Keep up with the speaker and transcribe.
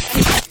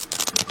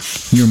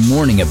your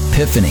morning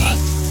epiphany.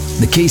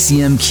 The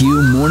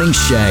KCMQ Morning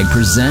Shag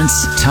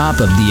presents Top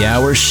of the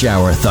Hour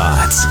Shower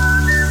Thoughts.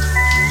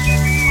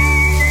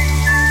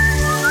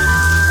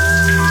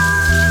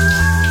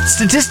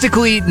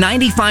 Statistically,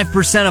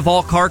 95% of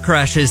all car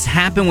crashes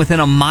happen within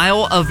a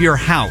mile of your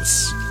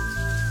house.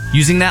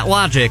 Using that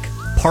logic,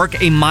 park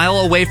a mile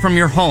away from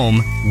your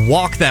home,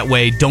 walk that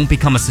way, don't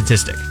become a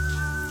statistic.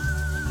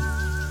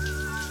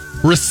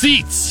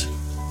 Receipts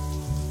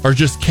are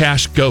just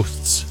cash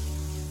ghosts.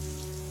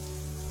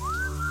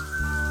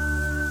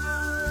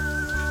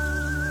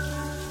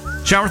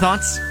 Shower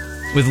thoughts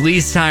with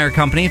Lee's Tire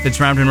Company. If it's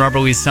round and rubber,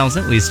 Lee sells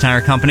it.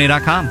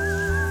 Lee'sTireCompany.com.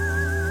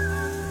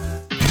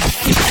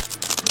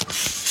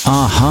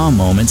 Aha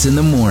moments in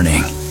the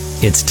morning.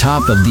 It's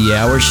Top of the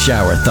Hour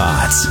Shower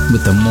Thoughts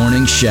with the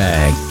Morning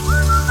Shag.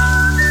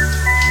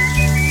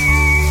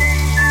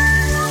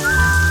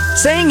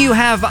 Saying you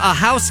have a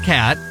house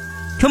cat,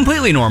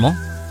 completely normal.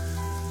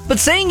 But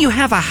saying you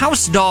have a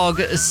house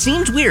dog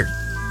seems weird.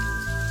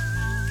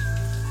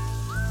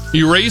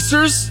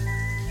 Erasers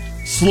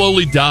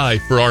slowly die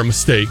for our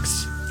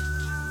mistakes.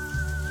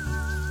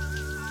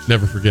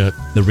 Never forget.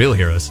 The real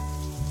heroes.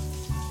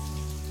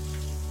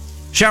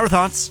 Shower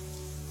thoughts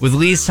with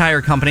Lee's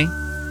Tire Company.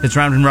 If it's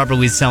round and rubber,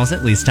 Lee sells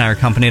it.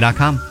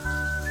 Lee'sTireCompany.com.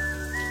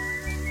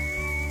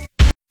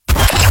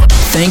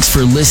 Thanks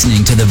for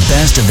listening to the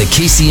best of the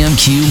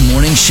KCMQ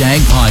Morning Shag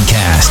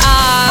podcast.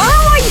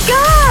 Oh my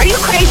God! Are you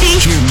crazy?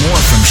 Hear more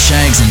from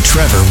Shags and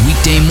Trevor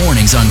weekday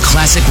mornings on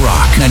Classic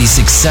Rock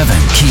 96.7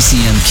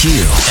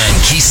 KCMQ and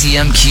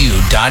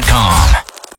KCMQ.com.